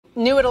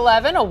New at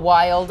 11, a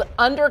wild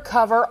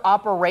undercover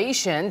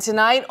operation.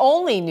 Tonight,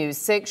 only News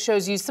 6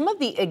 shows you some of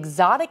the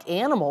exotic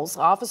animals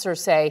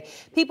officers say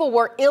people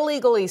were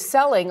illegally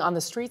selling on the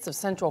streets of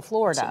Central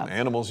Florida. Some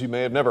animals you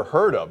may have never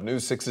heard of.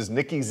 News 6's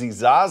Nikki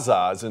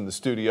Zizaza is in the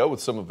studio with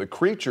some of the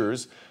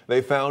creatures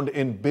they found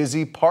in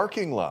busy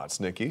parking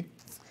lots. Nikki?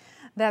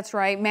 That's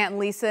right, Matt and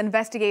Lisa.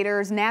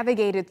 Investigators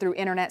navigated through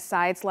internet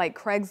sites like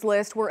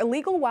Craigslist where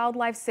illegal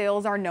wildlife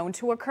sales are known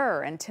to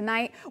occur. And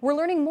tonight, we're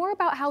learning more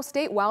about how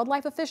state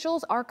wildlife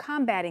officials are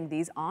combating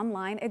these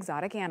online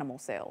exotic animal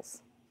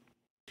sales.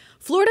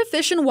 Florida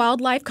Fish and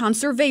Wildlife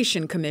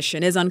Conservation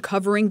Commission is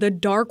uncovering the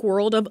dark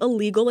world of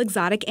illegal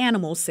exotic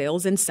animal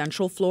sales in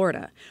Central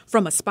Florida.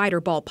 From a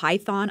spider ball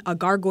python, a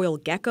gargoyle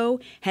gecko,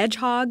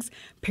 hedgehogs,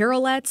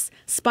 parrotlets,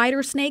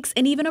 spider snakes,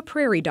 and even a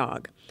prairie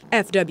dog.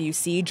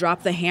 FWC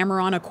dropped the hammer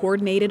on a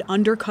coordinated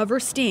undercover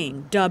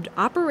sting dubbed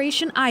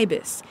Operation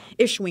Ibis,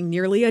 issuing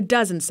nearly a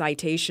dozen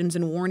citations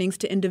and warnings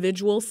to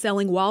individuals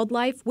selling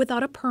wildlife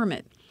without a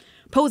permit.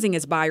 Posing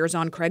as buyers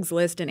on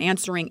Craigslist and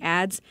answering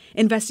ads,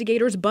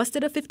 investigators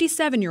busted a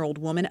 57-year-old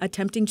woman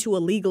attempting to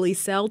illegally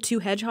sell 2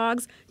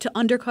 hedgehogs to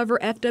undercover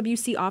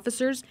FWC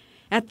officers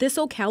at this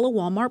Ocala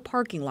Walmart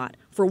parking lot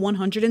for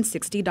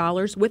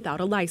 $160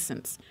 without a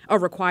license. A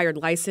required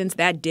license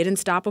that didn't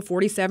stop a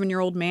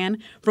 47-year-old man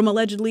from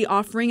allegedly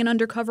offering an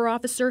undercover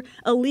officer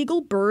illegal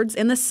birds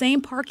in the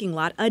same parking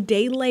lot a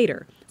day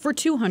later for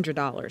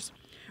 $200.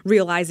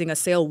 Realizing a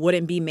sale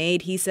wouldn't be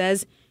made, he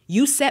says,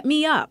 "You set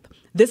me up.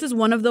 This is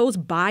one of those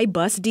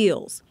buy-bust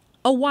deals."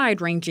 A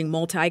wide-ranging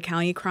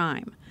multi-county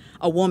crime.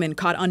 A woman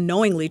caught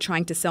unknowingly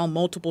trying to sell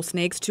multiple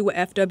snakes to a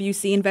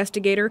FWC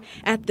investigator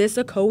at this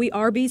Ocoee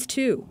Arby's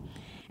too.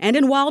 And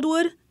in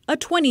Wildwood, a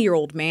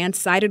 20-year-old man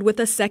cited with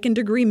a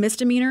second-degree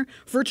misdemeanor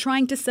for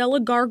trying to sell a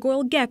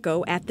gargoyle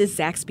gecko at the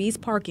Zaxby's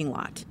parking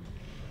lot.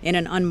 In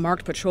an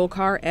unmarked patrol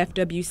car,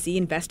 FWC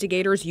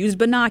investigators used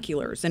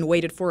binoculars and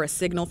waited for a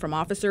signal from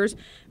officers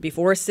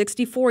before a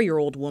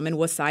 64-year-old woman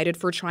was cited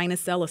for trying to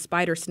sell a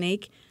spider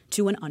snake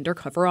to an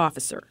undercover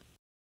officer.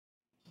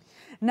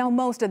 Now,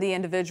 most of the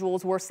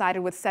individuals were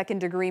cited with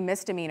second-degree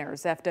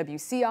misdemeanors.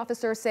 FWC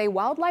officers say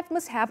wildlife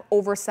must have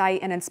oversight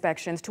and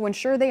inspections to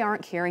ensure they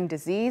aren't carrying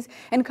disease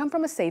and come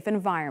from a safe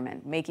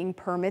environment, making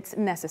permits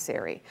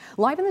necessary.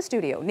 Live in the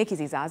studio, Nikki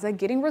Zizaza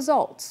getting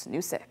results.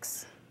 News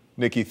 6.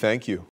 Nikki, thank you.